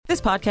This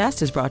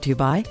podcast is brought to you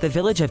by the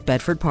Village of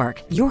Bedford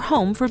Park, your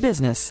home for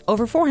business.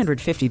 Over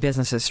 450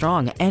 businesses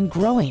strong and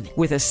growing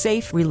with a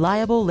safe,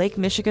 reliable Lake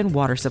Michigan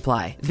water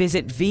supply.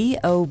 Visit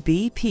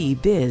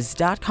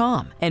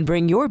VOBPBiz.com and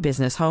bring your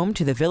business home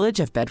to the Village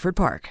of Bedford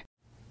Park.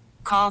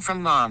 Call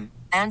from mom.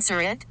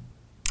 Answer it.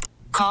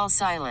 Call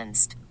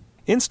silenced.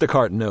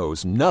 Instacart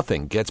knows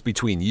nothing gets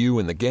between you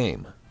and the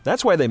game.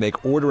 That's why they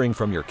make ordering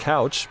from your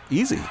couch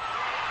easy.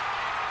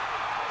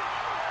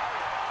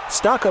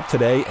 Stock up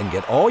today and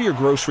get all your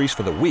groceries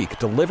for the week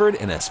delivered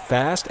in as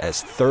fast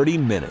as 30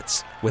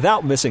 minutes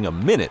without missing a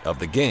minute of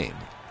the game.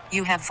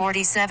 You have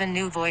 47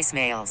 new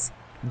voicemails.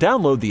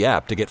 Download the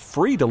app to get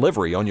free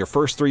delivery on your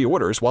first 3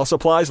 orders while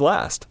supplies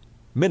last.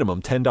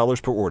 Minimum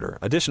 $10 per order.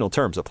 Additional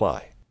terms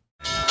apply.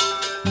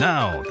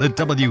 Now, the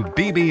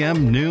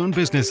WBBM Noon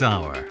Business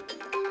Hour.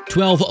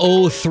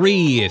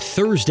 12:03,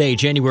 Thursday,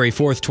 January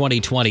 4th,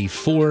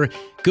 2024.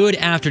 Good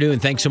afternoon.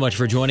 Thanks so much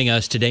for joining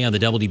us today on the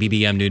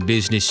WBBM Noon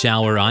Business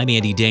Hour. I'm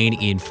Andy Dane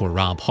in for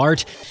Rob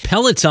Hart.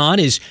 Peloton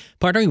is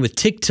partnering with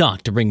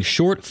TikTok to bring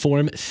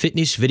short-form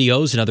fitness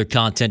videos and other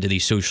content to the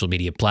social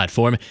media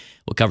platform.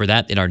 We'll cover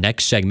that in our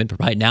next segment. But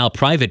right now,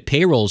 private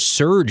payrolls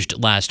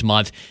surged last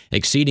month,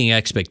 exceeding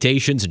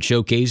expectations and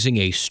showcasing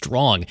a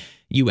strong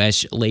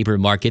U.S. labor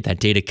market. That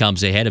data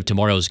comes ahead of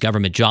tomorrow's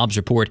government jobs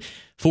report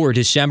for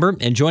December.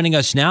 And joining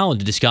us now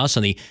to discuss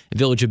on the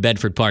Village of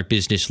Bedford Park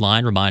business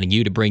line, reminding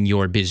you to bring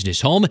your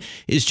business home,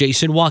 is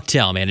Jason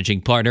Wachtel,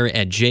 managing partner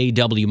at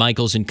J.W.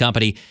 Michaels &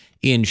 Company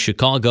in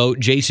Chicago.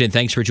 Jason,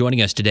 thanks for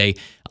joining us today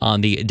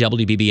on the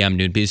WBBM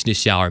Noon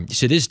Business Hour.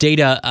 So this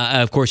data,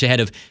 of course, ahead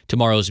of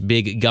tomorrow's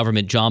big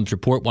government jobs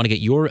report. Want to get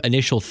your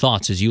initial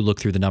thoughts as you look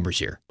through the numbers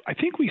here. I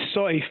think we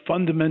saw a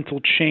fundamental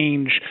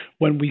change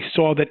when we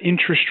saw that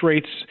interest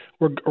rates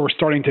were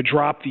starting to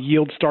drop, the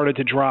yield started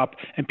to drop,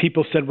 and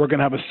people said we're going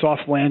to have a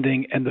soft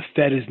landing and the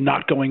Fed is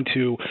not going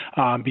to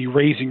be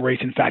raising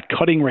rates, in fact,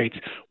 cutting rates.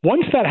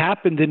 Once that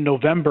happened in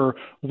November,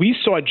 we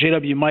saw at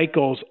JW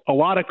Michaels a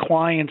lot of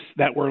clients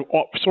that were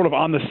sort of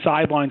on the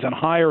sidelines on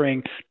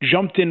hiring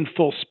jumped in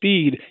full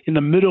speed in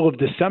the middle of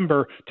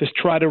December to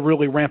try to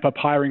really ramp up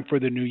hiring for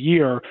the new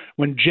year,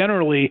 when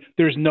generally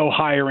there's no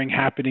hiring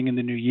happening in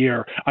the new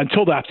year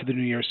until after the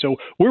new year. So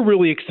we're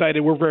really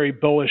excited. We're very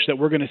bullish that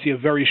we're going to see a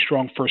very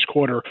strong first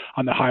quarter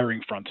on the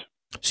hiring front.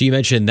 So you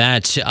mentioned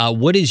that.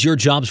 What is your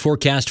jobs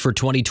forecast for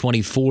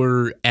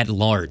 2024 at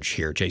large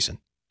here, Jason?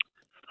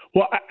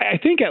 Well, I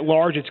think at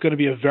large it's going to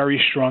be a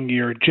very strong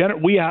year.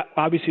 We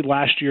obviously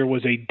last year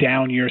was a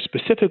down year,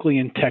 specifically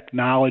in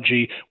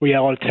technology. We had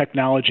a lot of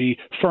technology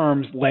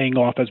firms laying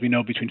off, as we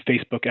know, between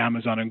Facebook,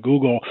 Amazon, and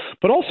Google.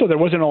 But also there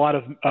wasn't a lot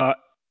of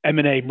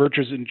M&A,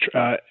 mergers and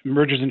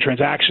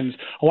transactions.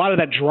 A lot of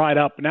that dried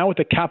up. Now with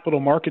the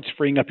capital markets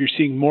freeing up, you're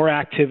seeing more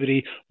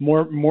activity,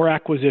 more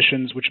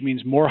acquisitions, which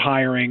means more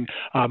hiring,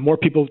 more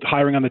people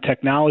hiring on the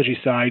technology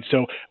side.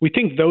 So we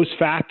think those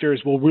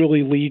factors will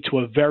really lead to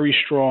a very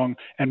strong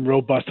and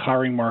robust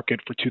hiring market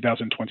for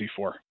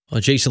 2024. Well,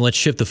 Jason, let's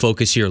shift the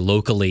focus here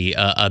locally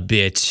a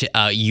bit.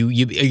 Are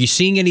you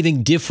seeing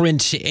anything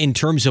different in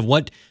terms of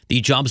what the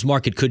jobs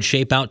market could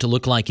shape out to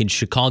look like in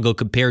Chicago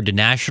compared to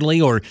nationally,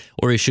 or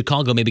is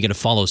Chicago maybe going to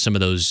follow some of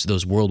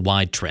those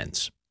worldwide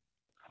trends?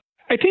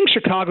 I think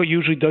Chicago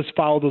usually does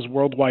follow those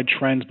worldwide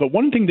trends, but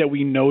one thing that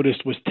we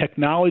noticed was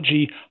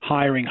technology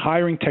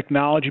hiring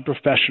technology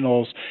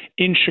professionals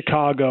in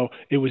Chicago.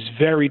 It was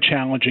very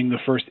challenging the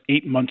first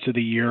 8 months of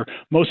the year.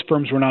 Most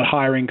firms were not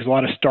hiring because a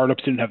lot of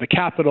startups didn't have the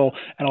capital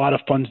and a lot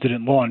of funds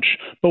didn't launch.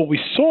 But what we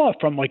saw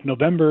from like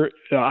October,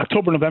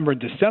 November, and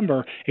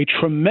December, a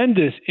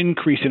tremendous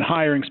increase in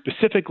hiring,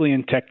 specifically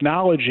in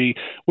technology,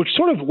 which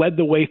sort of led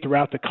the way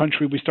throughout the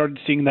country. We started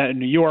seeing that in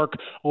New York,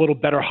 a little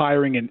better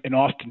hiring in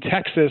Austin,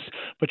 Texas.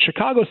 But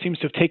Chicago seems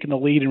to have taken the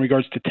lead in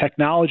regards to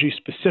technology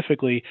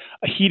specifically,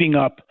 heating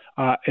up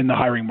in the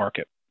hiring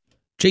market.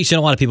 Jason,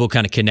 a lot of people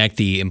kind of connect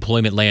the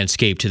employment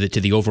landscape to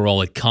the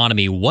overall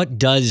economy. What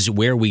does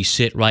where we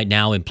sit right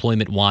now,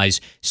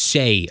 employment-wise,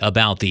 say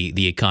about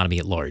the economy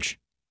at large?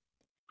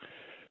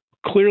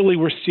 Clearly,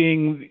 we're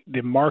seeing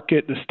the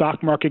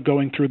stock market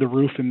going through the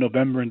roof in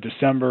November and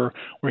December.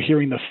 We're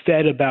hearing the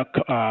Fed about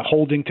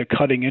holding to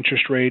cutting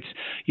interest rates.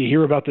 You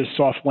hear about this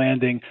soft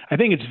landing. I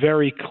think it's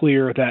very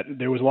clear that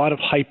there was a lot of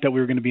hype that we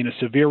were going to be in a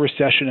severe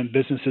recession and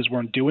businesses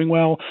weren't doing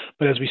well.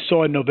 But as we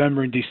saw in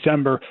November and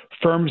December,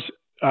 firms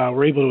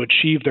were able to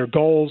achieve their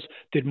goals,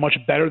 did much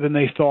better than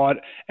they thought.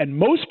 And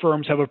most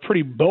firms have a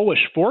pretty bullish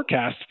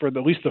forecast for at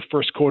least the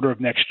first quarter of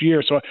next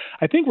year. So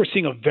I think we're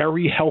seeing a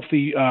very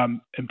healthy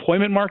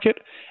employment market,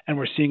 and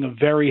we're seeing a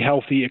very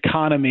healthy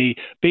economy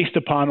based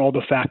upon all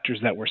the factors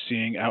that we're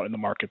seeing out in the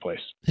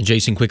marketplace. And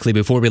Jason, quickly,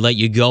 before we let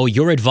you go,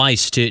 your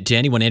advice to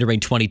anyone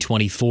entering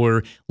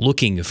 2024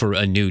 looking for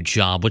a new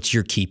job, what's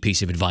your key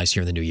piece of advice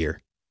here in the new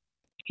year?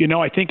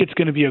 I think it's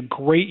going to be a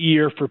great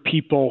year for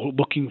people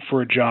looking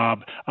for a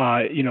job.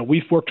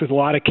 We've worked with a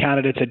lot of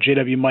candidates at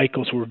J.W.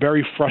 Michaels who were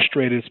very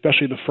frustrated,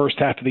 especially the first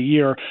half of the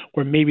year,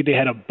 where maybe they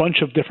had a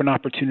bunch of different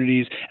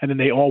opportunities and then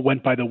they all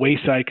went by the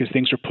wayside because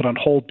things were put on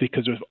hold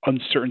because of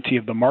uncertainty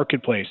of the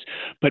marketplace.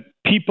 But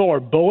people are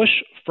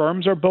bullish.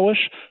 Firms are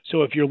bullish.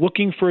 So if you're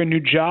looking for a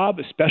new job,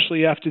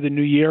 especially after the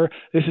new year,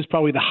 this is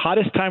probably the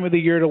hottest time of the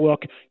year to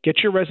look. Get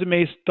your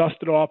resumes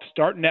dusted off,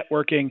 start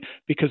networking,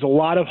 because a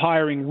lot of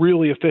hiring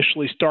really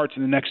officially starts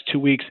in the next 2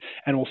 weeks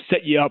and will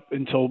set you up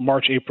until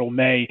March, April,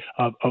 May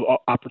of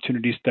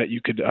opportunities that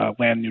you could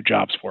land new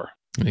jobs for.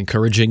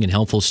 Encouraging and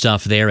helpful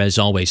stuff there, as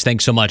always.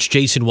 Thanks so much.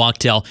 Jason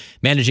Wachtel,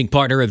 managing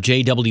partner of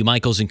J.W.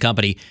 Michaels &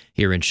 Company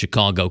here in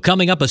Chicago.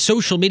 Coming up, a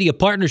social media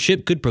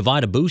partnership could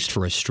provide a boost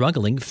for a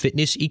struggling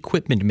fitness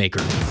equipment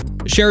maker.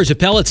 Shares of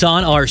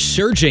Peloton are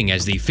surging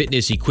as the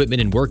fitness equipment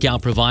and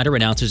workout provider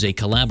announces a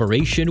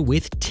collaboration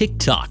with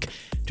TikTok.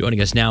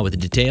 Joining us now with the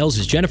details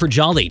is Jennifer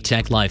Jolly,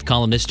 Tech Life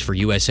columnist for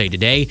USA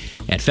Today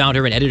and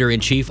founder and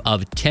editor-in-chief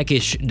of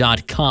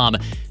techish.com.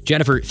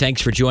 Jennifer,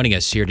 thanks for joining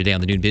us here today on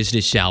the Noon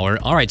Business Hour.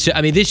 All right, so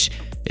it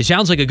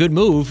sounds like a good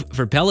move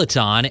for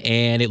Peloton,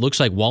 and it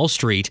looks like Wall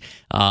Street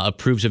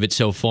approves of it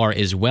so far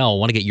as well. I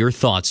want to get your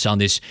thoughts on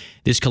this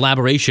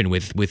collaboration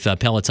with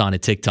Peloton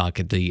and TikTok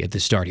at the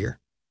start here.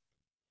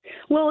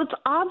 Well, it's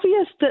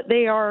obvious that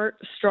they are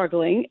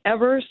struggling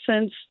ever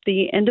since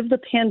the end of the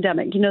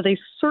pandemic. They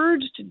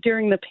surged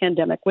during the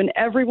pandemic when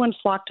everyone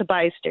flocked to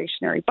buy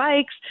stationary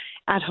bikes,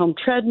 at-home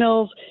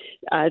treadmills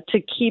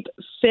to keep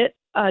fit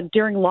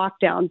during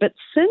lockdown. But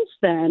since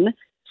then,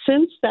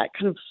 since that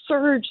kind of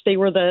surge, they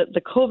were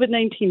the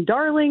COVID-19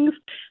 darlings.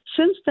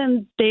 Since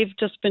then, they've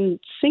just been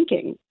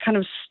sinking kind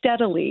of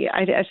steadily.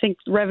 I think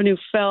revenue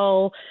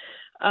fell.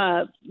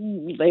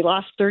 They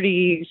lost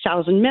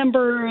 30,000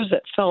 members.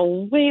 It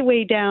fell way,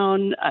 way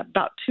down,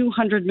 about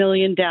 200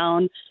 million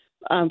down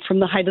from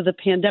the height of the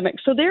pandemic.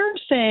 So they're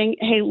saying,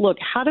 hey, look,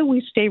 how do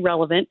we stay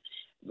relevant?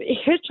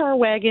 Hitch our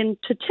wagon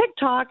to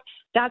TikTok.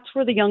 That's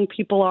where the young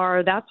people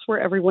are. That's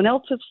where everyone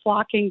else is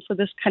flocking for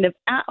this kind of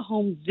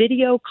at-home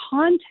video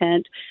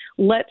content.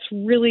 Let's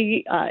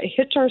really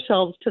hitch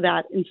ourselves to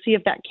that and see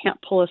if that can't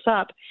pull us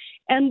up.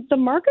 And the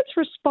market's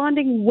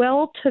responding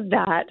well to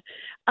that.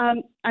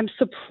 I'm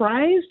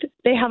surprised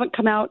they haven't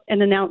come out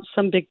and announced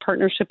some big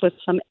partnership with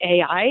some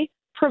AI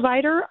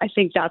provider. I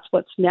think that's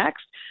what's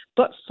next.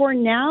 But for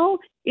now,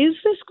 is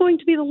this going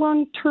to be the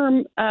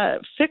long-term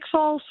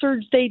fix-all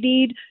surge they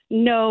need?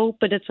 No,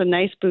 but it's a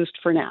nice boost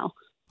for now.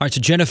 All right, so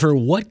Jennifer,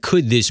 what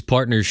could this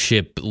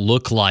partnership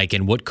look like,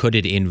 and what could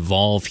it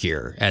involve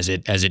here as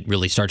it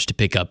really starts to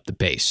pick up the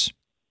pace?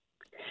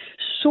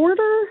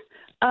 Shorter,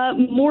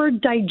 more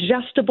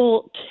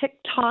digestible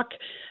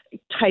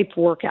TikTok-type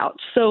workouts.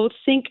 So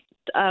think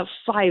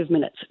 5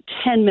 minutes,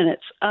 10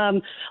 minutes,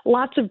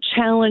 lots of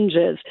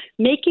challenges,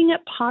 making it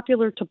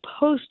popular to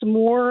post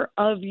more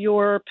of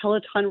your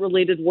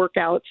Peloton-related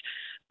workouts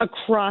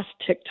across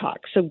TikTok.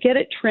 So get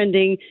it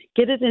trending,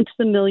 get it into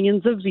the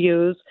millions of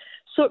views.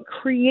 So it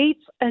creates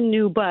a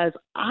new buzz.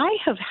 I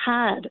have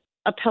had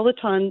a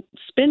Peloton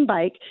spin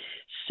bike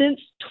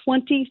since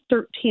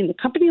 2013. The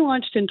company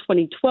launched in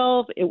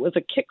 2012. It was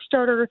a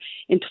Kickstarter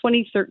in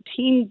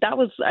 2013.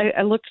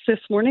 I looked this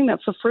morning.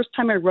 That's the first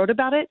time I wrote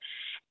about it.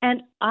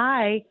 And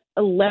I,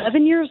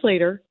 11 years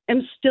later,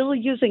 am still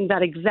using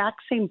that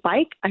exact same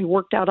bike. I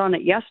worked out on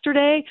it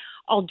yesterday.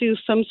 I'll do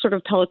some sort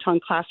of Peloton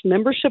class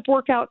membership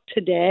workout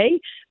today,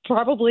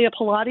 probably a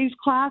Pilates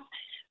class.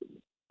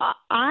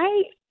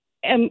 I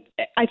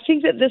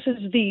think that this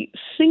is the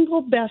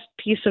single best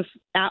piece of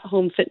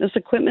at-home fitness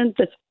equipment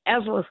that's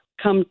ever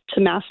come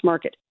to mass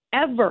market,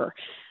 ever.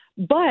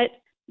 But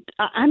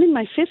I'm in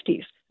my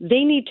 50s.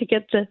 They need to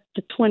get the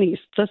 20s,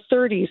 the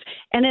 30s.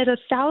 And at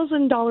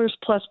 $1,000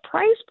 plus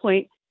price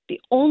point, the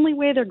only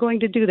way they're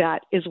going to do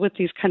that is with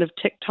these kind of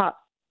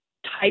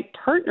TikTok-type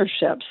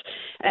partnerships.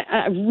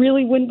 I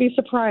really wouldn't be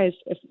surprised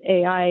if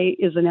AI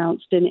is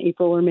announced in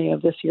April or May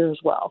of this year as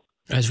well.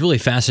 That's really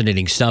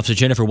fascinating stuff. So,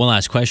 Jennifer, one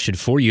last question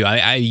for you.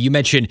 You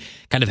mentioned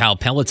kind of how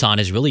Peloton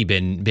has really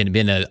been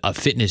a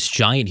fitness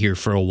giant here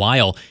for a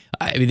while.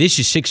 I mean, this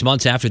is 6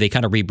 months after they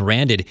kind of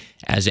rebranded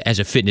as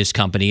a fitness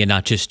company and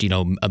not just,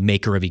 a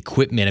maker of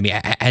equipment. I mean,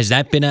 has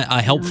that been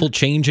a helpful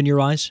change in your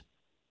eyes?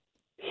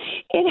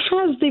 It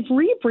has. They've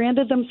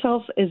rebranded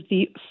themselves as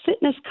the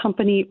fitness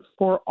company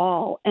for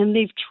all, and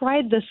they've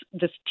tried this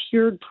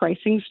tiered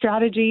pricing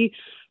strategy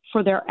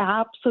for their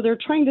app. So they're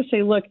trying to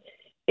say, look,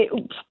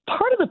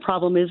 part of the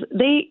problem is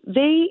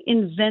they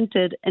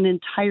invented an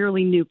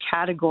entirely new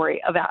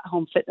category of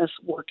at-home fitness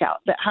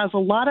workout that has a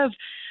lot of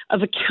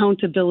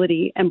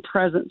accountability and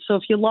presence. So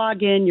if you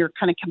log in, you're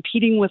kind of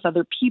competing with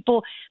other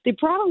people. They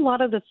brought a lot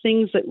of the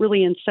things that really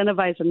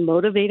incentivize and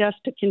motivate us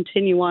to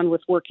continue on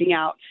with working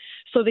out.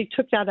 So they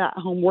took that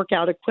at-home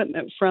workout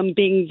equipment from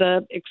being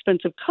the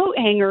expensive coat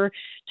hanger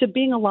to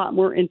being a lot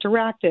more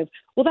interactive.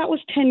 Well, that was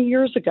 10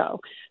 years ago.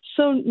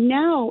 So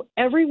now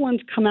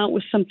everyone's come out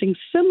with something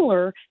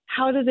similar.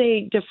 How do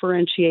they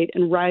differentiate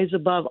and rise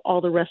above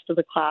all the rest of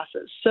the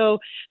classes? So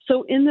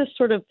in this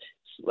sort of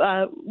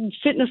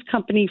fitness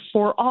company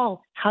for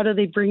all. How do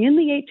they bring in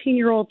the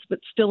 18-year-olds but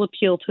still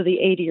appeal to the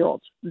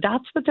 80-year-olds?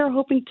 That's what they're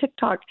hoping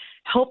TikTok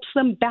helps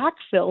them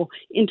backfill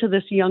into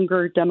this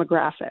younger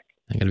demographic.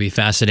 It's going to be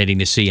fascinating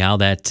to see how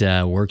that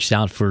works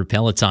out for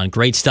Peloton.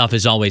 Great stuff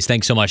as always.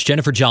 Thanks so much.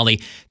 Jennifer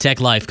Jolly,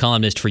 Tech Life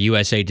columnist for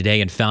USA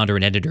Today and founder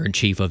and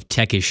editor-in-chief of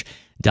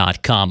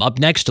Techish.com. Up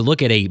next, to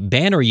look at a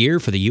banner year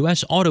for the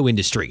U.S. auto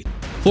industry.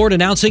 Ford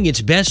announcing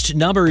its best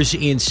numbers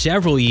in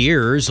several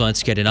years.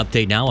 Let's get an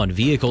update now on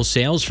vehicle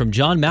sales from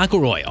John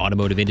McElroy,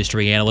 automotive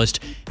industry analyst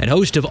and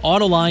host of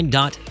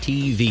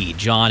Autoline.tv.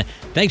 John,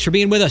 thanks for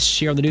being with us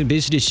here on the Noon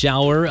Business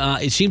Hour.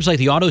 It seems like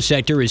the auto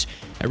sector has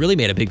really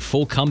made a big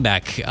full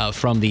comeback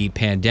from the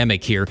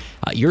pandemic here.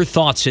 Your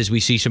thoughts as we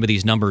see some of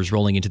these numbers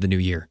rolling into the new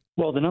year?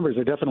 Well, the numbers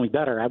are definitely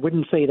better. I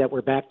wouldn't say that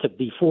we're back to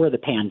before the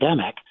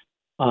pandemic.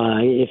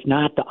 If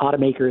not, the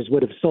automakers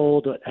would have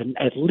sold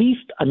at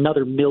least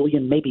another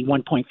million, maybe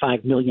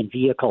 1.5 million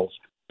vehicles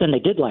than they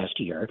did last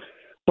year.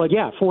 But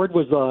yeah, Ford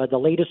was the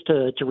latest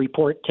to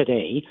report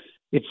today.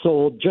 It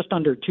sold just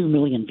under 2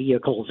 million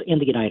vehicles in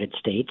the United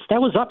States.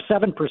 That was up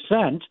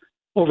 7%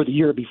 over the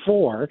year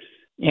before.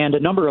 And a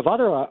number of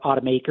other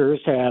automakers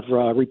have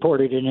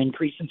reported an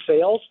increase in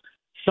sales,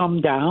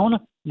 some down,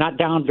 not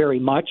down very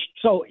much.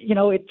 So,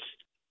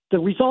 the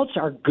results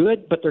are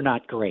good, but they're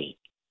not great.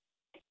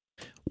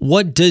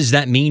 What does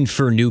that mean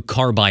for new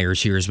car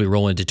buyers here as we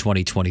roll into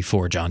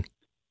 2024, John?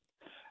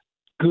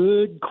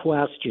 Good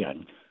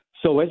question.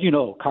 So as you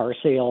know, car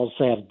sales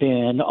have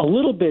been a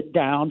little bit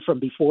down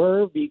from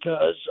before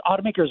because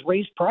automakers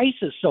raised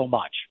prices so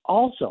much.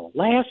 Also,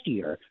 last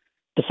year,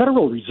 the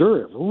Federal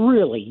Reserve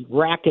really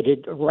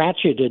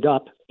ratcheted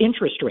up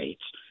interest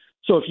rates.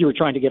 So if you were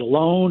trying to get a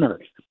loan or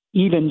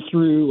even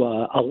through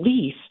a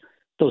lease,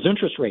 those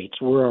interest rates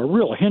were a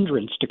real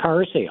hindrance to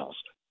car sales.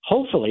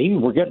 Hopefully,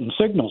 we're getting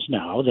signals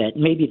now that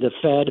maybe the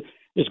Fed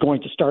is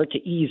going to start to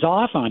ease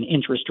off on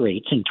interest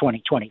rates in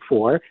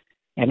 2024,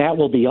 and that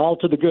will be all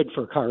to the good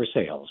for car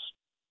sales.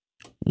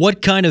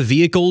 What kind of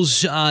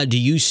vehicles do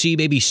you see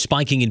maybe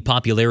spiking in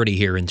popularity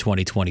here in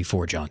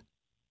 2024, John?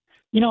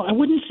 I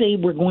wouldn't say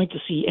we're going to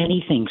see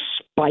anything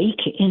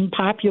spike in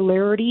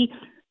popularity.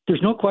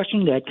 There's no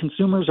question that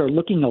consumers are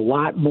looking a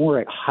lot more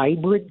at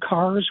hybrid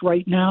cars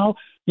right now.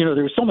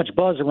 There's so much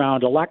buzz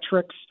around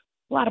electrics.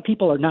 A lot of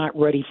people are not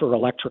ready for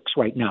electrics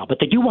right now, but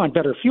they do want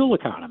better fuel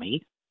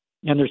economy.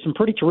 And there's some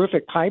pretty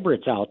terrific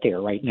hybrids out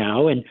there right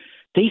now, and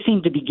they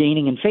seem to be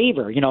gaining in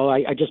favor.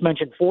 I just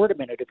mentioned Ford a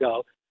minute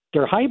ago.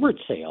 Their hybrid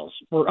sales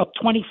were up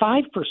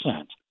 25%.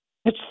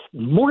 That's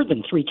more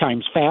than 3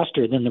 times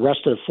faster than the rest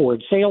of the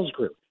Ford sales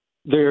group.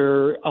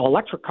 Their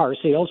electric car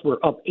sales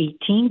were up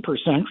 18%,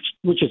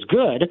 which is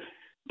good,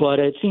 but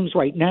it seems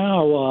right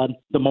now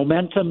the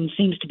momentum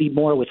seems to be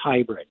more with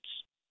hybrids.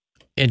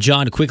 And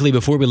John, quickly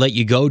before we let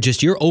you go,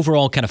 just your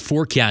overall kind of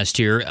forecast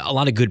here. A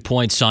lot of good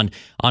points on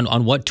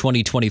what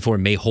 2024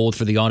 may hold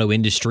for the auto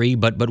industry,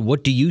 but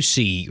what do you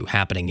see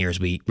happening here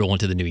as we roll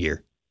into the new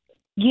year?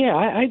 Yeah,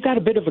 I've got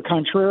a bit of a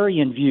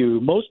contrarian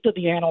view. Most of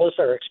the analysts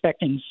are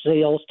expecting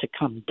sales to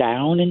come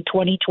down in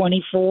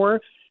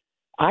 2024.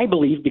 I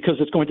believe because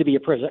it's going to be a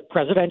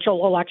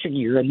presidential election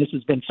year, and this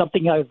has been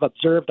something I've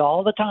observed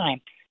all the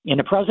time. In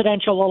a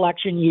presidential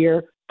election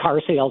year,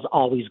 car sales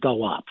always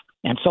go up.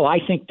 And so I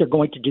think they're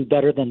going to do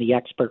better than the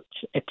experts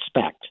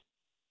expect.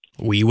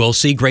 We will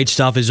see. Great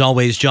stuff as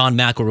always. John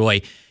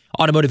McElroy,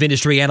 automotive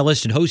industry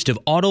analyst and host of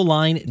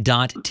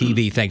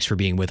Autoline.tv. Thanks for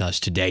being with us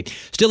today.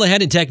 Still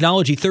ahead in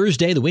Technology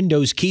Thursday, the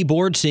Windows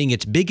keyboard seeing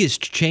its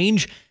biggest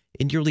change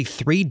in nearly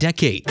 3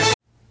 decades.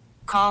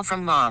 Call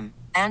from mom.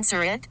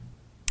 Answer it.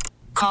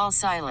 Call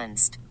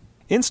silenced.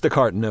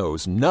 Instacart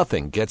knows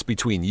nothing gets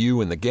between you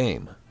and the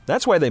game.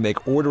 That's why they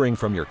make ordering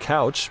from your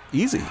couch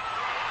easy.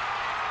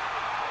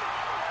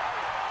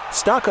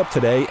 Stock up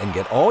today and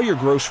get all your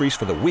groceries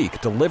for the week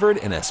delivered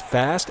in as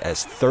fast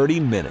as 30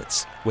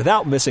 minutes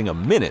without missing a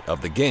minute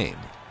of the game.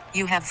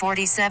 You have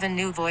 47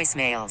 new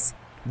voicemails.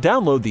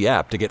 Download the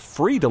app to get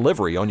free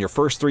delivery on your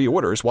first 3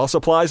 orders while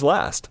supplies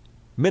last.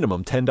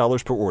 Minimum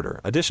 $10 per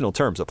order. Additional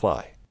terms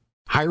apply.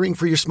 Hiring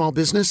for your small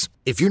business?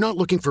 If you're not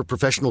looking for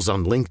professionals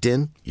on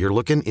LinkedIn, you're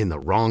looking in the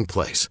wrong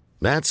place.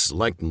 That's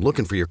like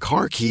looking for your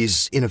car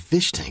keys in a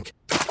fish tank.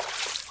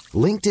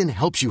 LinkedIn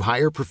helps you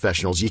hire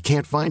professionals you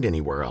can't find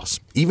anywhere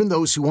else, even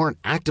those who aren't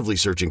actively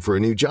searching for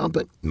a new job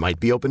but might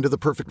be open to the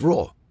perfect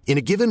role. In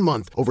a given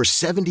month, over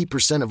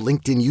 70% of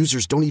LinkedIn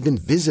users don't even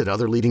visit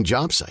other leading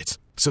job sites.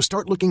 So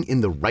start looking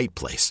in the right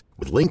place.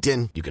 With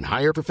LinkedIn, you can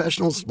hire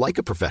professionals like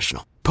a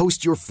professional.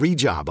 Post your free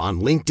job on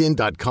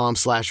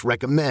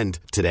linkedin.com/recommend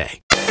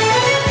today.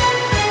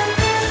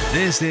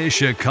 This is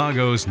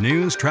Chicago's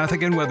news,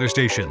 traffic, and weather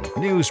station,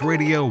 News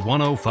Radio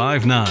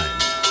 105.9.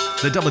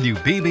 The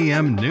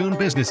WBBM Noon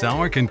Business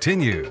Hour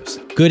continues.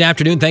 Good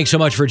afternoon. Thanks so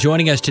much for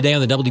joining us today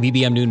on the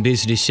WBBM Noon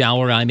Business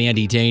Hour. I'm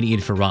Andy Dane,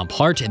 in for Rob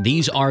Hart, and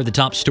these are the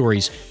top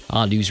stories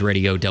on News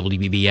Radio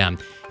WBBM.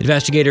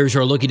 Investigators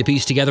are looking to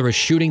piece together a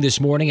shooting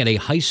this morning at a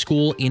high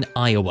school in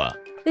Iowa.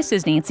 This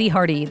is Nancy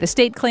Hardy. The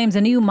state claims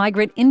a new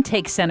migrant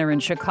intake center in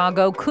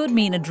Chicago could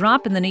mean a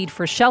drop in the need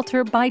for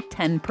shelter by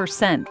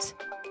 10%.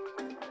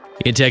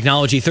 In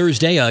Technology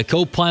Thursday, a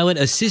Copilot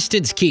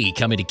assistance key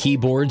coming to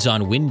keyboards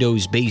on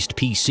Windows-based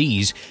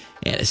PCs.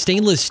 And a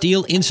stainless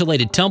steel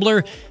insulated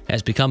tumbler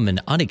has become an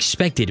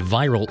unexpected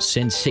viral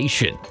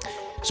sensation.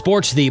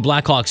 Sports, the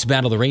Blackhawks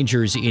battle the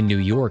Rangers in New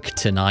York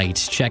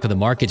tonight. Check of the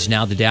markets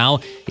now. The Dow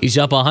is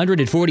up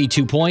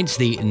 142 points.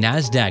 The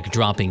NASDAQ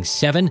dropping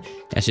 7.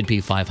 S&P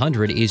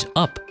 500 is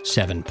up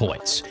 7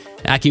 points.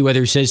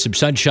 AccuWeather says some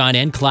sunshine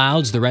and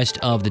clouds the rest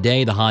of the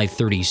day. The high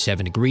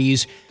 37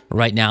 degrees.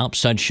 Right now,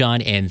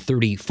 sunshine and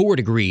 34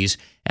 degrees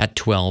at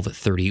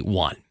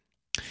 12:31.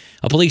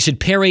 Police in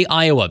Perry,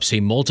 Iowa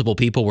say multiple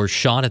people were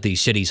shot at the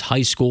city's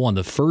high school on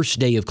the first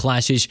day of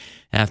classes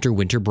after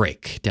winter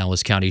break.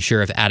 Dallas County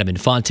Sheriff Adam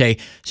Infante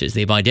says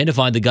they've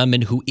identified the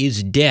gunman who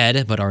is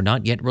dead but are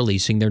not yet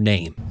releasing their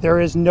name. There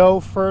is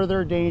no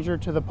further danger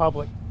to the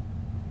public.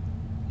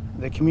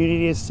 The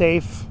community is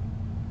safe.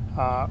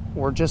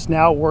 We're just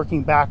now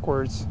working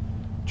backwards,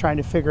 trying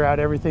to figure out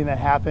everything that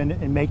happened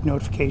and make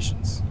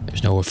notifications.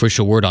 There's no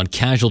official word on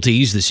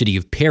casualties. The city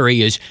of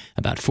Perry is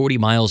about 40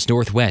 miles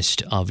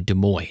northwest of Des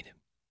Moines.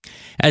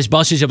 As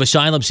buses of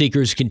asylum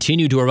seekers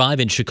continue to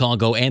arrive in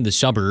Chicago and the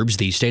suburbs,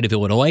 the state of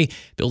Illinois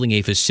building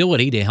a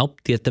facility to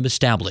help get them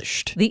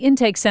established. The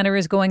intake center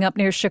is going up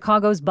near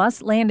Chicago's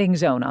bus landing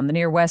zone on the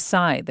near west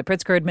side. The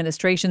Pritzker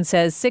administration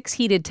says 6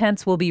 heated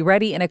tents will be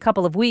ready in a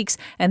couple of weeks,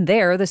 and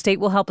there the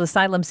state will help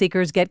asylum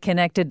seekers get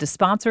connected to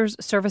sponsors,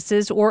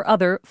 services, or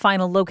other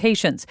final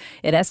locations.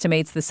 It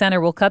estimates the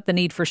center will cut the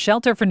need for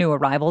shelter for new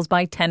arrivals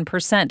by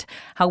 10%.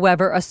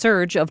 However, a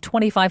surge of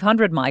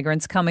 2,500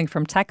 migrants coming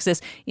from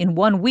Texas in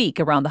 1 week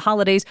around the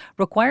holidays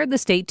required the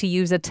state to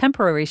use a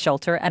temporary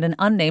shelter at an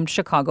unnamed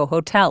Chicago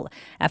hotel.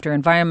 After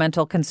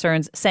environmental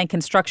concerns sank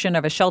construction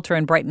of a shelter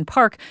in Brighton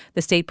Park,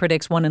 the state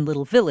predicts one in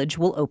Little Village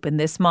will open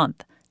this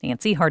month.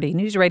 Nancy Hardy,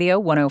 News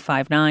Radio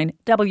 105.9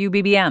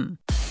 WBBM.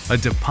 A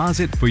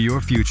deposit for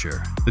your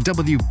future. The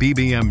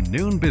WBBM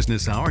Noon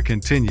Business Hour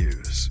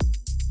continues.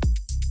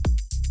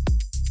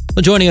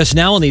 Well, joining us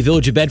now on the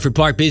Village of Bedford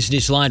Park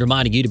Business Line,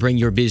 reminding you to bring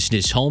your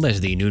business home as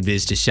the Noon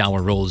Business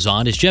Hour rolls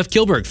on, is Jeff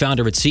Kilberg,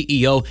 founder and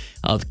CEO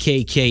of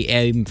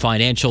KKM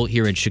Financial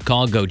here in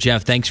Chicago.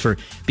 Jeff, thanks for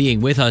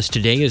being with us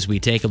today as we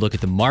take a look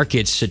at the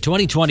markets.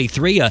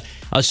 2023, a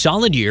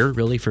solid year,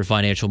 really, for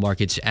financial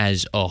markets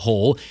as a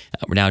whole.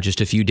 We're now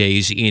just a few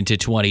days into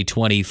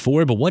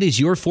 2024, but what is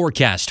your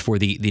forecast for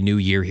the new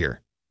year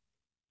here?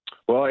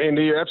 Well,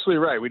 Andy, you're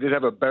absolutely right. We did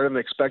have a better than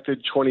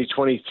expected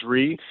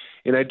 2023.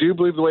 And I do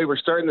believe the way we're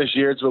starting this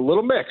year, it's a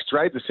little mixed,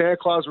 right? The Santa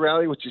Claus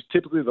rally, which is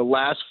typically the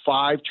last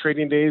 5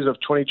 trading days of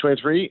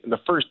 2023, and the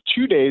first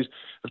 2 days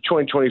of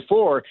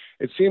 2024,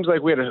 it seems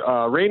like we had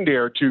a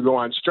reindeer or two go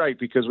on strike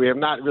because we have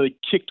not really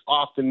kicked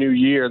off the new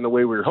year in the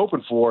way we were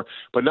hoping for.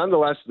 But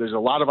nonetheless, there's a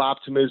lot of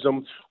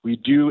optimism. We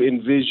do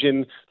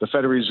envision the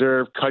Federal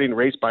Reserve cutting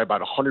rates by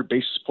about 100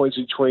 basis points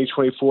in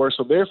 2024.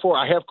 So therefore,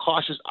 I have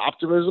cautious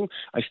optimism.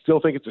 I still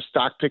think it's a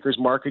stock picker's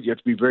market. You have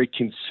to be very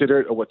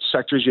considerate of what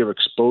sectors you have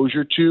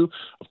exposure to.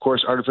 Of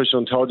course, artificial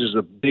intelligence is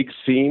a big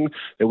theme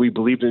that we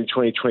believed in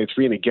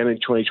 2023 and again in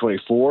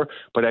 2024.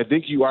 But I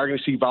think you are going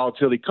to see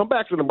volatility come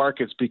back to the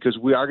markets because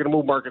we are going to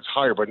move markets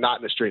higher, but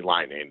not in a straight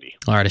line, Andy.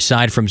 All right,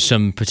 aside from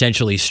some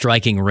potentially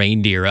striking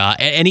reindeer,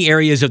 any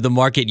areas of the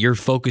market you're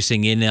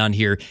focusing in on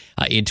here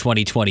in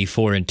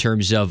 2024 in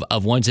terms of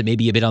ones that may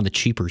be a bit on the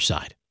cheaper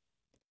side?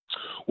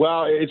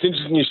 Well, it's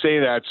interesting you say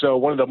that. So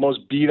one of the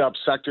most beat-up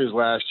sectors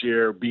last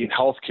year being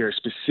healthcare,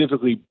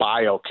 specifically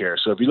BioCare.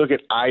 So if you look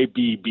at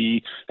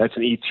IBB, that's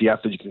an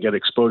ETF that you can get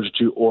exposure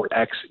to, or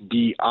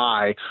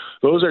XBI.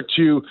 Those are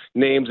two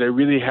names that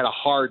really had a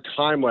hard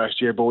time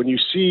last year. But when you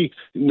see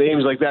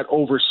names like that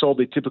oversold,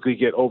 they typically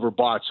get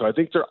overbought. So I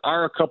think there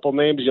are a couple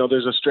names. You know,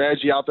 there's a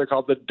strategy out there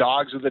called the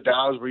Dogs of the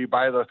Dows, where you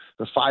buy the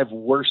 5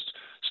 worst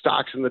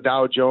stocks in the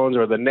Dow Jones,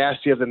 or the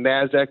nasty of the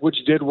NASDAQ, which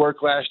did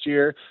work last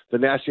year. The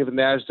nasty of the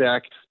NASDAQ,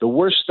 the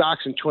worst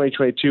stocks in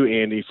 2022,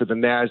 Andy, for the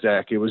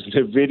NASDAQ, it was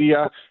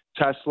NVIDIA,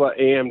 Tesla,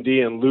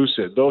 AMD, and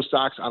Lucid. Those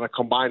stocks on a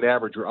combined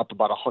average were up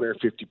about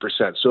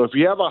 150%. So if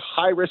you have a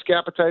high risk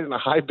appetite and a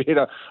high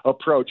beta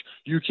approach,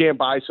 you can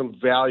buy some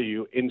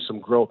value in some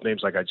growth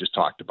names like I just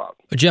talked about.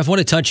 Jeff, I want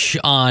to touch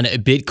on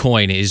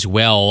Bitcoin as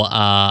well.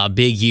 A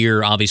big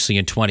year, obviously,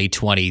 in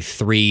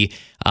 2023.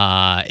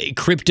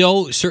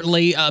 Crypto,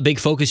 certainly a big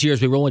focus here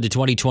as we roll into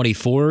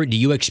 2024. Do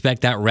you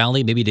expect that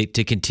rally maybe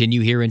to continue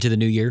here into the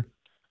new year?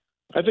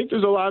 I think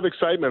there's a lot of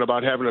excitement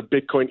about having a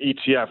Bitcoin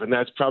ETF, and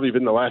that's probably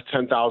been the last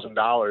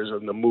 $10,000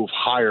 on the move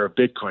higher of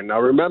Bitcoin.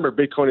 Now, remember,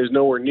 Bitcoin is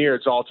nowhere near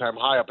its all-time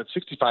high, up at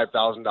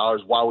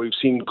 $65,000, while we've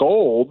seen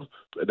gold,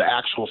 the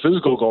actual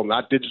physical gold,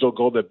 not digital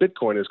gold that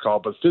Bitcoin is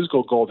called, but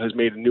physical gold has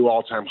made a new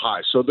all-time high.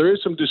 So there is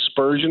some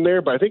dispersion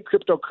there, but I think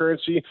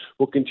cryptocurrency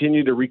will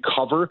continue to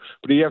recover,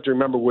 but you have to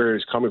remember where it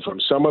is coming from.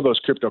 Some of those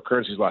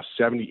cryptocurrencies lost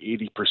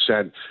 70,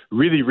 80%,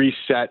 really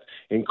reset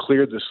and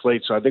cleared the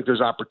slate. So I think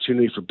there's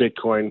opportunity for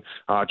Bitcoin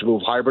to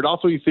move higher, but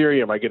also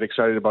Ethereum. I get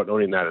excited about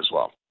owning that as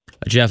well.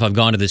 Jeff, I've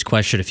gone to this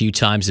question a few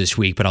times this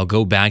week, but I'll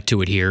go back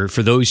to it here.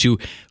 For those who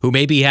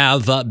maybe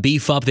have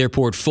beef up their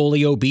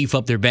portfolio, beef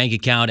up their bank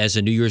account as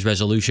a New Year's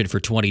resolution for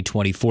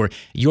 2024,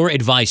 your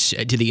advice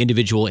to the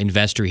individual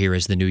investor here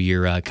as the new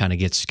year kind of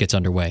gets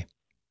underway.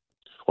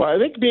 Well, I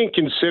think being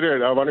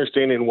considerate of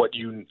understanding what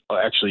you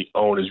actually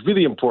own is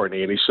really important,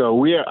 Andy.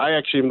 So I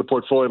actually am the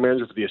portfolio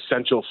manager for the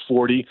Essential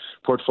 40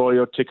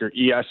 portfolio, ticker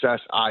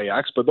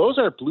ESSIX. But those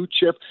are blue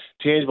chip,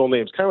 tangible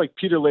names, kind of like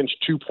Peter Lynch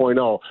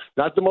 2.0.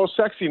 Not the most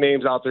sexy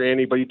names out there,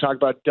 Andy, but you talk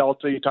about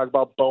Delta, you talk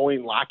about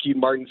Boeing, Lockheed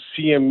Martin,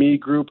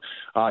 CME Group,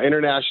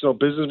 International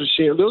Business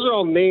Machine. Those are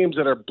all names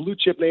that are blue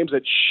chip names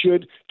that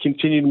should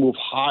continue to move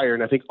higher.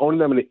 And I think owning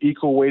them in an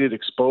equal weighted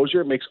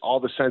exposure makes all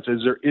the sense, as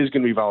there is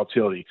going to be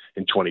volatility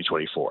in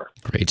 2024.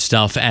 Great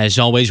stuff. As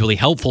always, really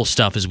helpful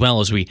stuff as well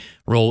as we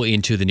roll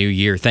into the new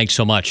year. Thanks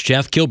so much.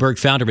 Jeff Kilberg,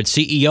 founder and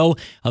CEO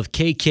of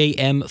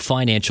KKM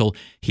Financial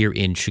here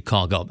in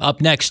Chicago.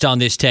 Up next on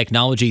this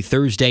Technology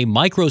Thursday,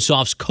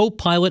 Microsoft's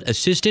Copilot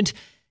Assistant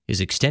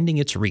is extending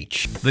its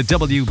reach. The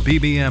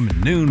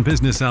WBBM Noon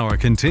Business Hour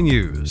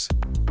continues.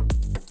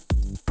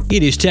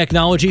 It is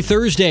Technology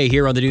Thursday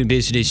here on the Noon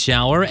Business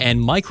Hour, and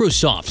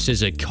Microsoft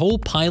says a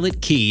Copilot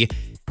key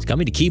is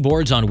coming to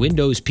keyboards on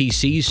Windows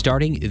PCs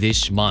starting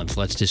this month.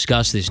 Let's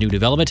discuss this new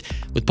development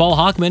with Paul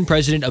Hochman,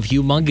 president of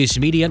Humongous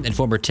Media and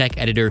former tech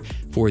editor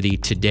for the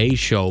Today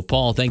Show.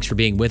 Paul, thanks for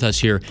being with us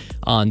here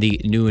on the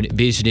Noon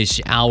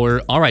Business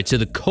Hour. All right, so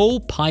the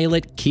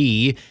Copilot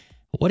key,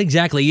 what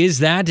exactly is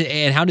that,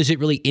 and how does it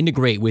really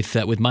integrate with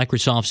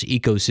Microsoft's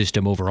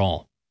ecosystem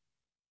overall?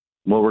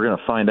 Well, we're going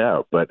to find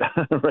out, but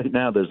right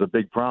now there's a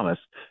big promise,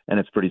 and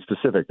it's pretty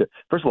specific.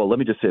 First of all, let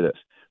me just say this.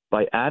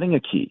 By adding a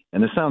key,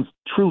 and this sounds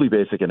truly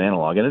basic and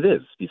analog, and it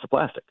is a piece of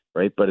plastic,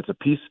 right? But it's a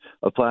piece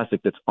of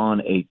plastic that's on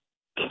a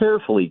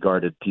carefully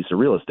guarded piece of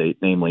real estate,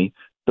 namely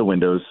the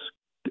Windows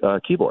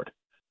keyboard.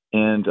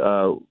 And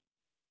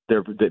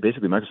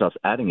basically Microsoft's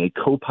adding a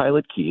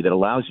Copilot key that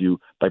allows you,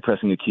 by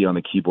pressing a key on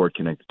the keyboard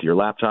connected to your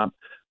laptop,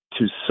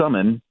 to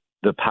summon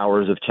the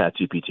powers of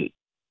ChatGPT.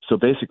 So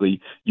basically,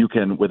 you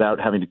can, without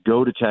having to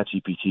go to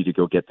ChatGPT to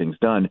go get things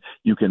done,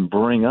 you can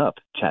bring up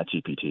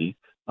ChatGPT,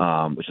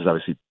 which is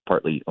obviously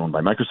partly owned by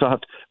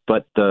Microsoft,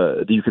 but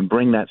you can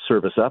bring that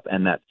service up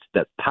and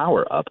that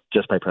power up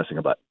just by pressing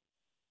a button.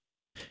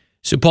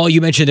 So, Paul,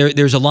 you mentioned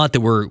there's a lot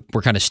that we're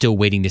kind of still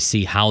waiting to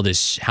see how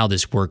this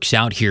works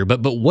out here.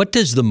 But what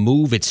does the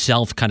move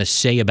itself kind of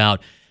say about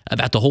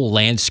the whole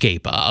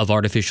landscape of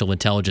artificial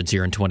intelligence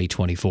here in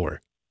 2024?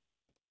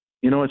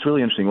 You know, it's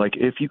really interesting. Like,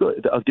 if you go,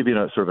 I'll give you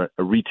a sort of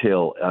a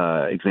retail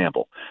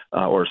example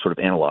or sort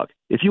of analog.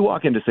 If you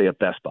walk into, say, a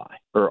Best Buy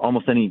or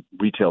almost any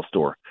retail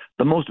store,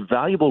 the most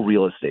valuable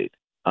real estate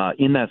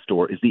in that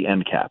store is the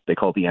end cap. They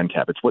call it the end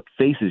cap. It's what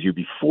faces you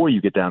before you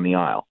get down the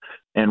aisle.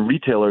 And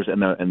retailers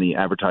and the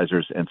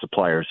advertisers and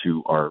suppliers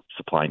who are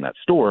supplying that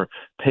store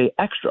pay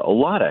extra, a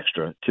lot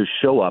extra, to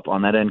show up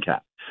on that end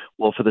cap.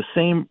 Well, for the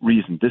same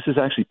reason, this is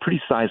actually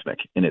pretty seismic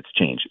in its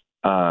change.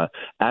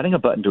 Adding a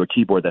button to a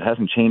keyboard that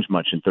hasn't changed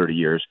much in 30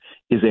 years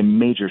is a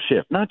major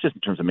shift, not just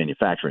in terms of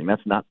manufacturing.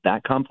 That's not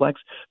that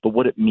complex, but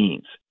what it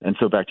means. And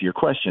so back to your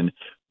question,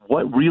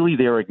 what really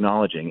they're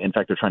acknowledging, in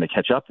fact, they're trying to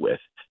catch up with,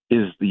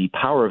 is the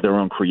power of their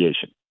own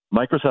creation.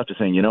 Microsoft is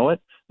saying, you know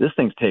what, this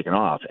thing's taken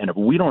off, and if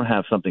we don't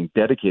have something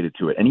dedicated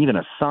to it, and even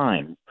a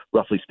sign,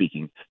 roughly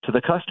speaking, to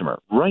the customer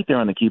right there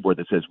on the keyboard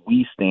that says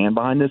we stand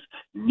behind this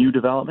new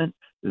development,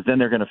 then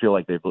they're going to feel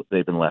like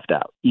they've been left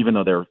out, even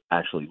though they're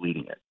actually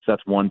leading it. So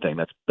that's one thing.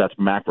 That's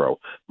macro.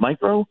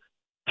 Micro,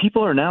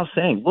 people are now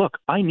saying, look,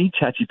 I need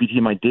ChatGPT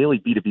in my daily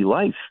B2B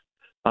life.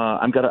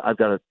 I've got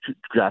to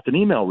draft an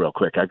email real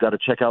quick. I've got to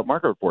check out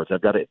market reports.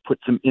 I've got to put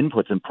some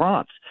inputs and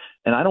prompts,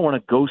 and I don't want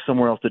to go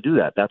somewhere else to do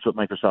that. That's what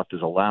Microsoft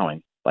is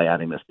allowing by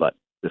adding this button,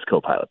 this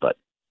Copilot button.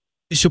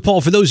 So,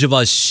 Paul, for those of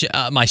us,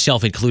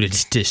 myself included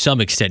to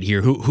some extent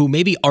here, who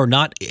maybe are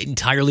not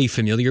entirely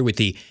familiar with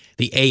the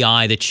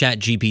AI, the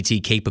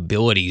ChatGPT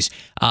capabilities,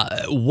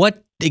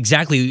 what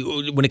exactly,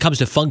 when it comes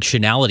to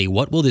functionality,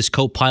 what will this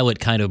Copilot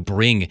kind of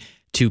bring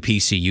to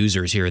PC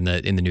users here in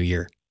the new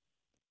year?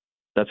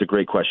 That's a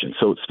great question.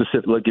 So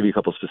let's give you a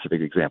couple of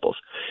specific examples.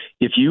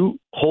 If you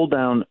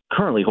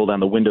currently hold down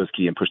the Windows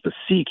key and push the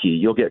C key,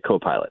 you'll get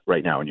Copilot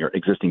right now on your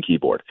existing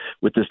keyboard.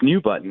 With this new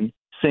button,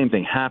 same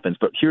thing happens,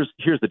 but here's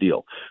the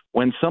deal.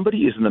 When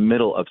somebody is in the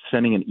middle of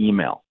sending an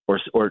email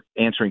or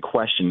answering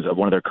questions of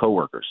one of their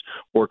coworkers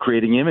or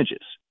creating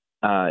images,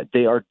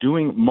 they are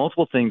doing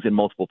multiple things in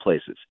multiple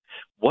places.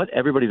 What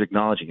everybody's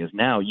acknowledging is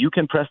now you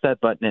can press that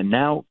button and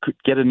now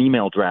get an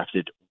email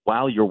drafted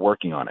while you're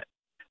working on it.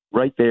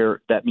 Right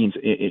there, that means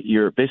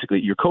your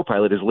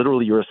Copilot is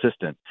literally your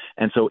assistant.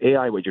 And so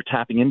AI, what you're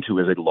tapping into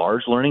is a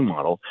large learning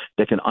model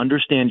that can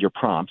understand your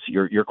prompts,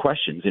 your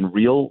questions in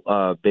real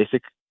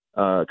basic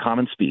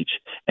common speech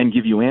and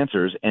give you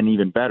answers. And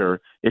even better,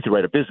 it could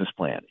write a business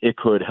plan. It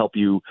could help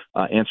you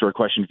answer a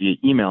question via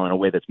email in a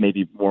way that's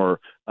maybe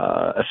more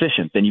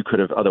efficient than you could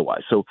have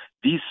otherwise. So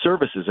these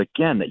services,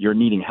 again, that you're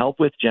needing help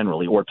with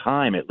generally, or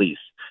time at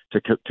least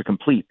to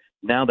complete,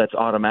 now that's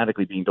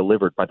automatically being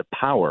delivered by the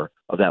power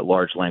of that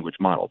large language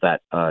model,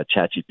 that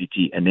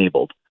ChatGPT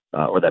enabled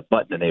or that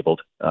button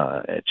enabled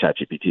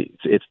ChatGPT.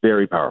 It's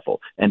very powerful.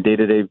 And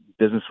day-to-day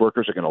business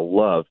workers are going to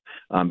love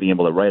being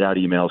able to write out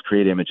emails,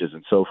 create images,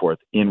 and so forth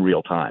in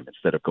real time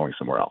instead of going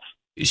somewhere else.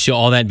 So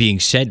all that being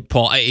said,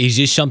 Paul, is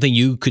this something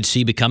you could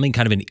see becoming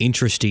kind of an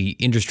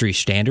industry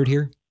standard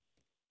here?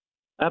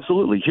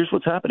 Absolutely. Here's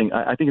what's happening.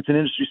 I think it's an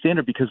industry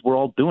standard because we're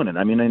all doing it.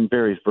 I mean, in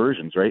various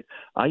versions, right?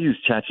 I use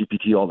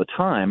ChatGPT all the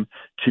time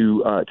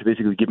to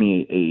basically give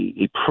me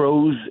a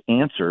prose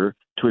answer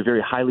to a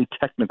very highly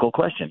technical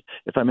question.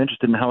 If I'm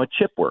interested in how a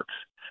chip works,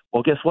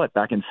 well, guess what?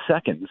 Back in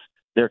seconds,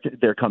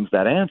 there comes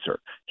that answer.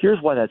 Here's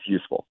why that's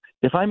useful.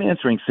 If I'm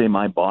answering, say,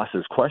 my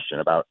boss's question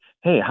about,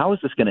 hey, how is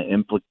this going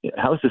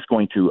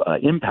to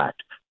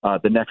impact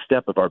the next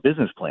step of our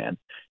business plan,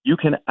 you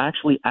can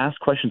actually ask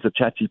questions of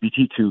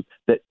ChatGPT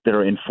that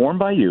are informed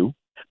by you,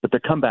 but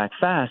that come back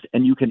fast,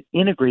 and you can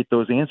integrate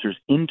those answers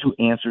into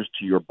answers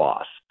to your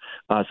boss.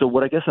 So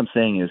what I guess I'm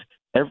saying is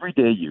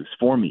everyday use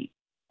for me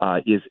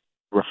is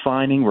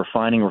refining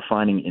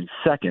in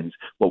seconds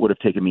what would have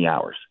taken me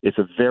hours. It's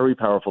a very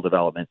powerful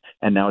development,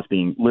 and now it's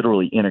being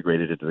literally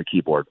integrated into the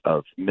keyboard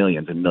of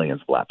millions and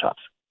millions of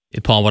laptops.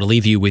 Paul, I want to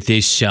leave you with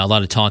this, a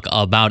lot of talk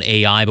about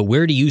AI, but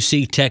where do you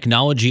see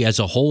technology as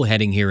a whole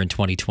heading here in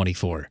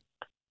 2024?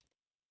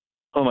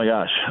 Oh my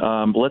gosh.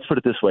 Let's put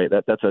it this way.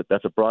 That's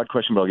a broad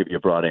question, but I'll give you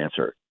a broad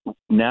answer.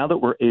 Now that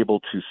we're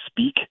able to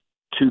speak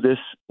to this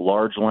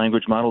large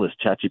language model, this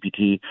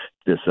ChatGPT,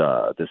 this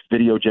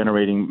video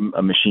generating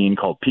machine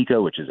called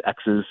Pico, which is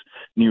X's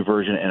new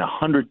version, and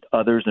 100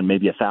 others and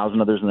maybe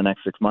 1,000 others in the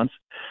next 6 months,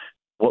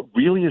 what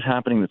really is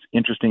happening that's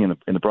interesting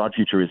in the broad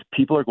future is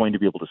people are going to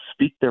be able to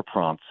speak their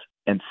prompts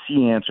and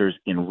see answers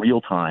in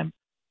real time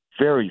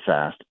very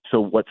fast.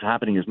 So what's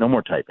happening is no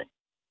more typing,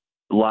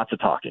 lots of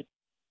talking.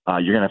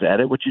 You're going to have to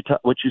edit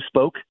what you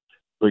spoke,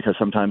 because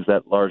sometimes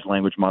that large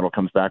language model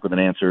comes back with an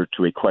answer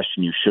to a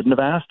question you shouldn't have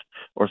asked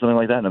or something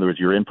like that. In other words,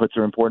 your inputs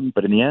are important.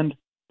 But in the end,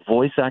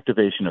 voice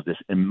activation of this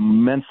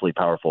immensely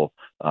powerful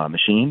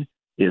machine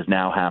is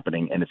now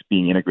happening, and it's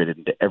being integrated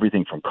into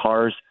everything from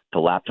cars to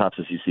laptops,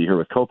 as you see here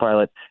with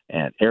Copilot,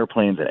 and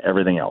airplanes and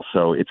everything else.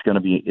 So it's going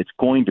to be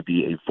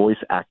a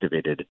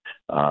voice-activated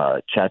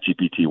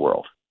ChatGPT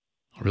world.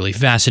 Really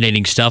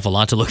fascinating stuff. A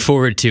lot to look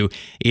forward to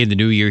in the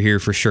new year here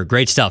for sure.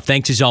 Great stuff.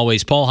 Thanks as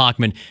always, Paul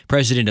Hochman,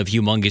 president of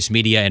Humongous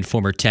Media and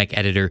former tech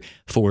editor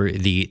for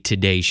the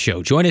Today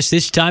Show. Join us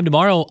this time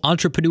tomorrow,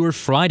 Entrepreneur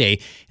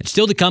Friday. And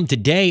still to come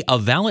today, a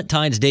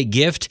Valentine's Day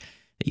gift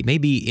that may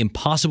be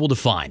impossible to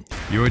find.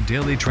 Your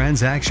daily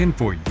transaction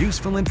for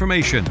useful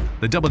information.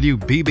 The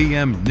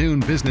WBBM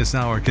Noon Business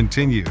Hour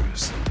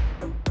continues.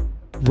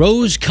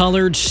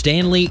 Rose-colored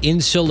Stanley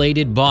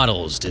insulated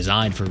bottles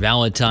designed for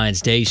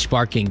Valentine's Day,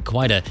 sparking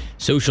quite a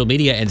social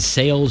media and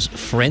sales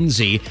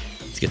frenzy.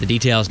 Let's get the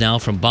details now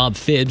from Bob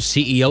Phibbs,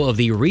 CEO of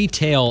the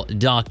Retail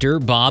Doctor.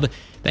 Bob,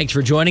 thanks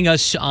for joining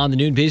us on the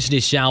Noon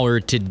Business Hour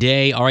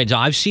today. All right, so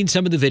I've seen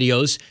some of the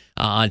videos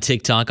on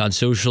TikTok, on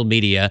social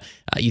media.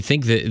 You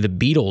think the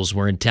Beatles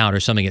were in town or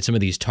something at some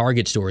of these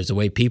Target stores, the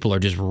way people are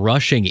just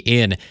rushing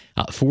in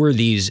for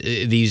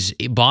these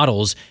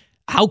bottles.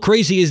 How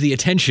crazy is the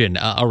attention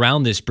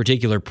around this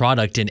particular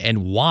product,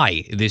 and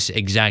why this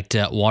exact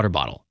water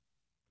bottle?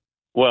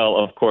 Well,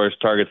 of course,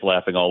 Target's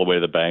laughing all the way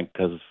to the bank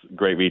because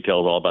great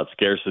retail is all about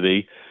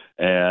scarcity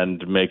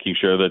and making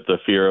sure that the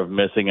fear of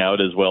missing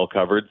out is well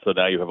covered. So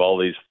now you have all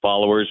these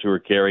followers who are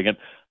carrying it.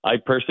 I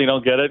personally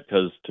don't get it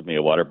because to me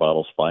a water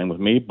bottle's fine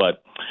with me.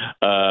 But,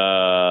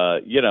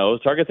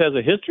 Target has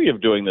a history of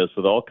doing this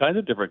with all kinds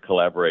of different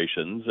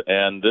collaborations.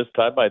 And this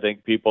time I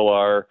think people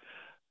are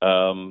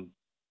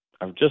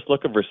I'm just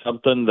looking for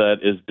something that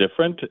is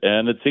different,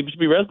 and it seems to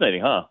be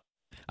resonating, huh?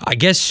 I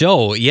guess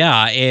so,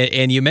 yeah.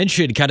 And you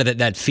mentioned kind of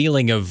that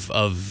feeling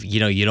of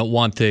you don't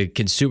want the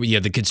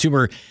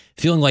consumer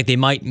feeling like they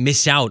might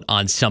miss out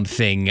on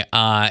something.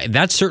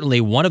 That's certainly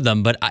one of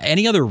them. But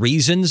any other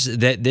reasons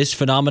that this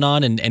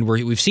phenomenon, and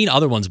we've seen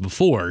other ones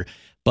before,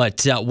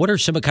 but what are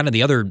some of kind of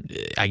the other,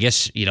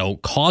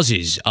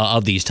 causes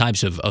of these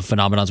types of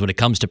phenomenons when it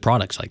comes to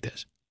products like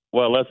this?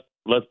 Well,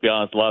 let's be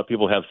honest, a lot of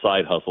people have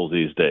side hustles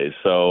these days.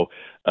 So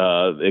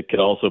it could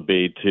also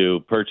be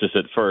to purchase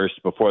it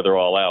first before they're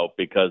all out,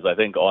 because I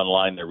think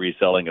online they're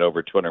reselling it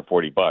over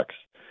 $240.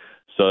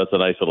 So that's a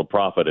nice little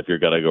profit if you're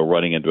going to go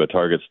running into a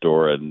Target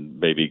store and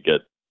maybe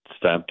get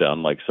stamped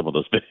down like some of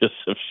those videos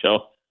have shown.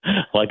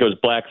 Like it was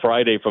Black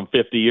Friday from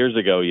 50 years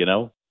ago,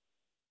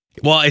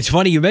 Well, it's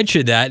funny you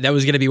mentioned that. That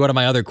was going to be one of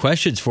my other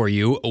questions for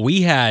you.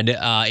 We had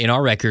in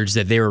our records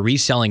that they were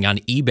reselling on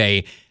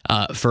eBay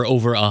for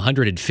over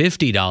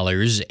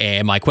 $150.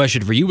 And my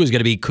question for you was going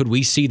to be, could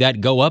we see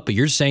that go up? But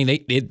you're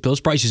saying those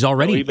prices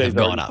already have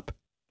gone up.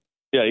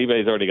 Yeah,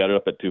 eBay's already got it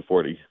up at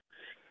 $240.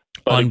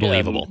 But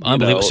unbelievable. Again,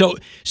 unbelievable.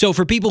 So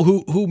for people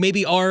who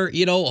maybe are,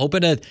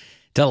 hoping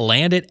to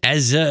land it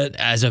as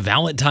a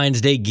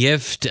Valentine's Day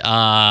gift,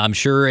 I'm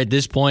sure at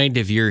this point,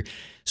 if you're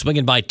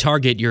swinging by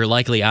Target, you're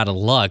likely out of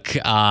luck.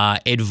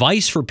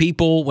 Advice for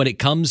people when it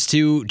comes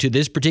to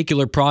this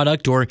particular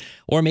product or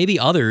maybe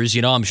others.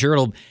 I'm sure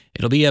it'll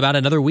be about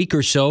another week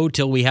or so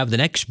till we have the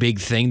next big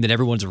thing that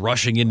everyone's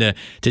rushing into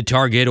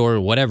Target or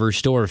whatever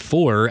store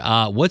for.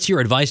 What's your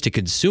advice to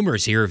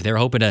consumers here if they're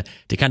hoping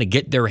to kind of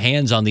get their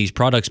hands on these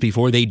products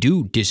before they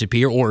do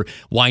disappear or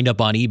wind up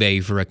on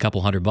eBay for a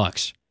couple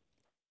 $100?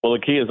 Well, the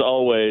key is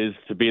always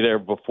to be there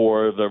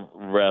before the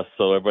rest,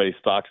 so everybody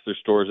stocks their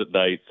stores at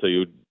night. So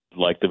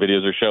like the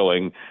videos are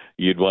showing,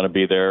 you'd want to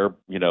be there.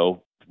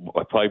 People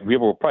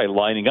were probably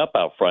lining up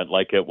out front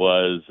like it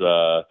was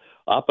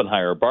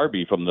Oppenheimer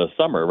Barbie from the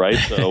summer, right?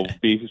 So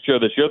be sure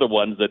that you're the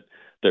ones that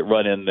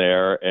run in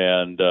there,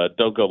 and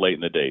don't go late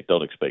in the day.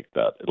 Don't expect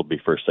that. It'll be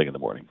first thing in the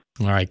morning.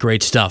 All right,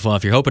 great stuff. Well,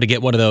 if you're hoping to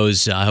get one of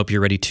those, I hope you're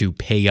ready to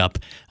pay up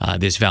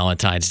this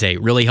Valentine's Day.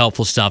 Really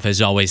helpful stuff,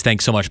 as always.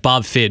 Thanks so much.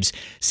 Bob Phibbs,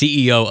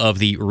 CEO of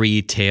The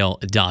Retail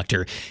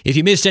Doctor. If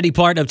you missed any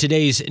part of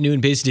today's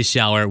Noon Business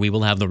Hour, we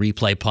will have the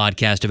replay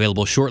podcast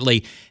available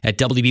shortly at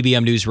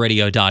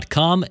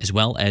WBBMNewsRadio.com, as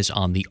well as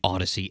on the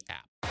Odyssey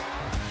app.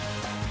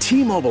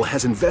 T-Mobile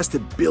has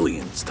invested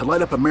billions to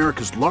light up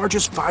America's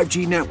largest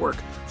 5G network,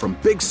 from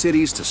big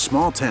cities to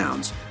small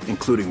towns,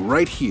 including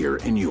right here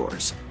in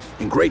yours.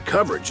 And great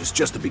coverage is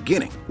just the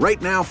beginning. Right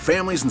now,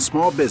 families and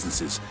small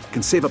businesses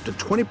can save up to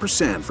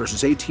 20%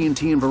 versus AT&T and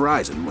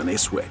Verizon when they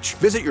switch.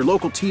 Visit your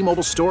local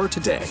T-Mobile store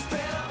today.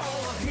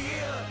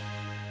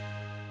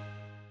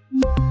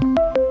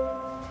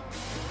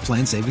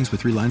 Plan savings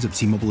with 3 lines of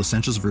T-Mobile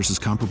Essentials versus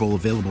comparable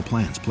available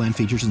plans. Plan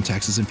features and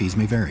taxes and fees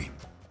may vary.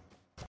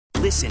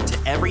 Listen to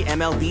every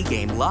MLB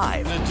game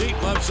live. In the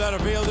deep left center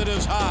field, it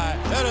is high,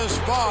 it is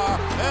far,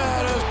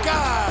 it is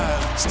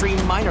gone.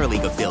 Stream minor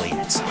league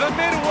affiliates. The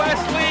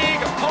Midwest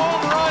League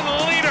home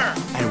run leader.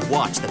 And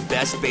watch the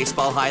best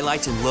baseball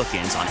highlights and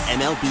look-ins on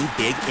MLB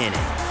Big Inning.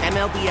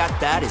 MLB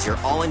At Bat is your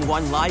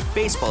all-in-one live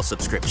baseball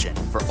subscription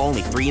for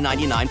only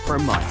 $3.99 per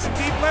month.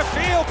 Deep left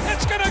field,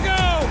 it's gonna go.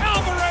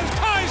 Alvarez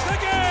ties the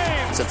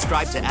game.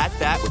 Subscribe to At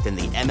Bat within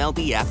the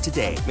MLB app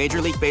today.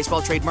 Major League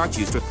Baseball trademarks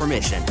used with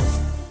permission.